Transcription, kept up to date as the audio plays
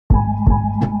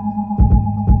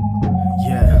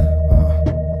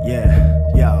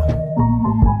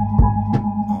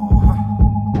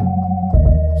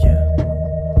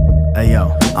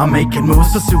I'm making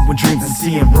moves, pursuing dreams and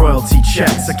seeing royalty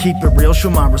checks. I keep it real, show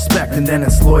my respect, and then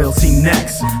it's loyalty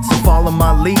next. So follow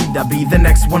my lead, I'll be the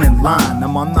next one in line.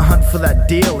 I'm on the hunt for that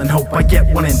deal and hope I get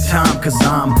one in time. Cause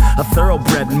I'm a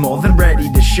thoroughbred and more than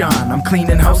ready to shine. I'm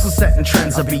cleaning houses, setting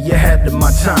trends, I'll be ahead of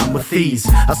my time. With ease,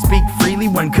 I speak freely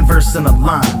when conversing a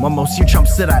line, while most you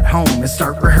chumps sit at home and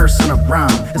start rehearsing a rhyme.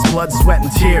 It's blood, sweat,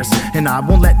 and tears, and I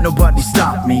won't let nobody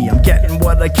stop me. I'm getting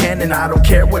what I can and I don't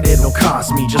care what it'll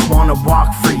cost me. Just wanna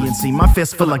walk free and see my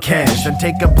fist full of cash, and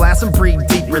take a blast and breathe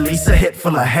deep, release a hit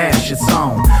full of hash. It's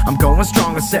on, I'm going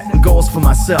strong and setting goals for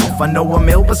myself. I know I'm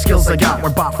ill, but skills I got were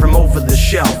bought from over the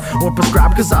shelf, or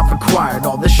prescribed cause I've acquired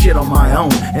all this shit on my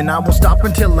own. And I won't stop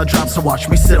until I drop, so watch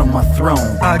me sit on my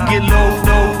throne. I get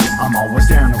low, I'm always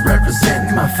down to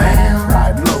represent my fam.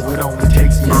 Ride low, it only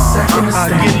takes me a second to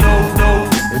stand. I get low,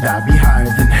 and I be higher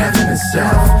than heaven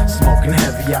itself. Smoking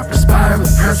heavy, I perspire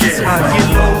with presence of I get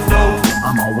low,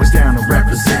 I'm always down to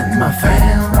represent my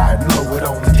fam. Ride low, it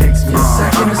only takes me a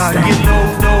second to stand. I get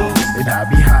low, and I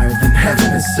be higher than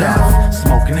heaven itself.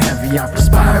 Smoking heavy, I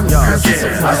perspire with presence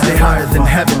of I stay higher than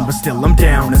heaven, but still I'm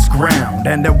down as ground.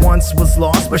 And I once was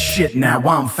lost, but shit, now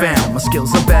I'm found. My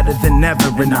skills are better than ever,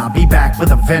 and I'll be back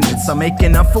with a vengeance. I'm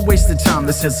making up for wasted time,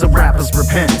 this is a rapper's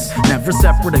repentance. Never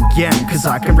separate again, cause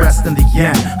I can rest in the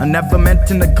end. I never meant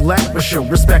to neglect, but show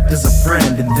respect as a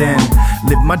friend. And then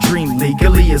live my dream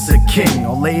legally as a king.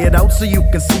 I'll lay it out so you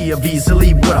can see of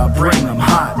easily what I bring. I'm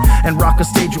hot, and rock a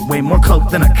stage with way more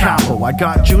clout than a capo. I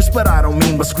got juice, but I don't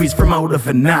mean but squeeze from out of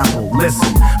an apple.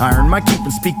 Listen, I earn my keep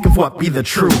and speak of what be the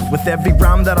truth. With every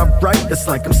rhyme that I write, it's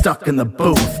like I'm stuck in the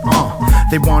booth.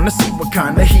 They wanna see what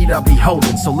kind of heat I'll be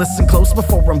holding, so listen close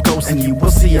before I'm ghosting. You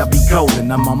will see I'll be golden.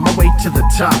 I'm on my way to the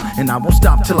top, and I won't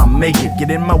stop till I make it.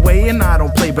 Get in my way and I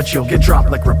don't play, but you'll get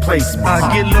dropped like replacements. I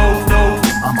get low,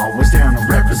 I'm always down to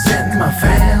represent my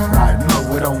fam. Riding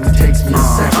low, it only takes me a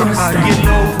second to I stand. get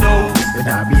low, and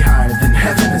I be higher than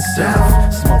heaven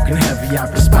itself. Smoking heavy, I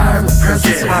perspire with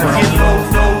presence of I get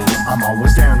low, I'm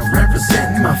always down to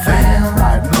represent my fam.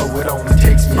 Riding low, it only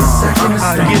takes me a second to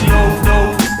I stand. get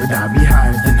low, and I be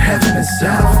higher than heaven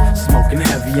itself. Smoking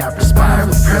heavy, I perspire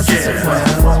with presence of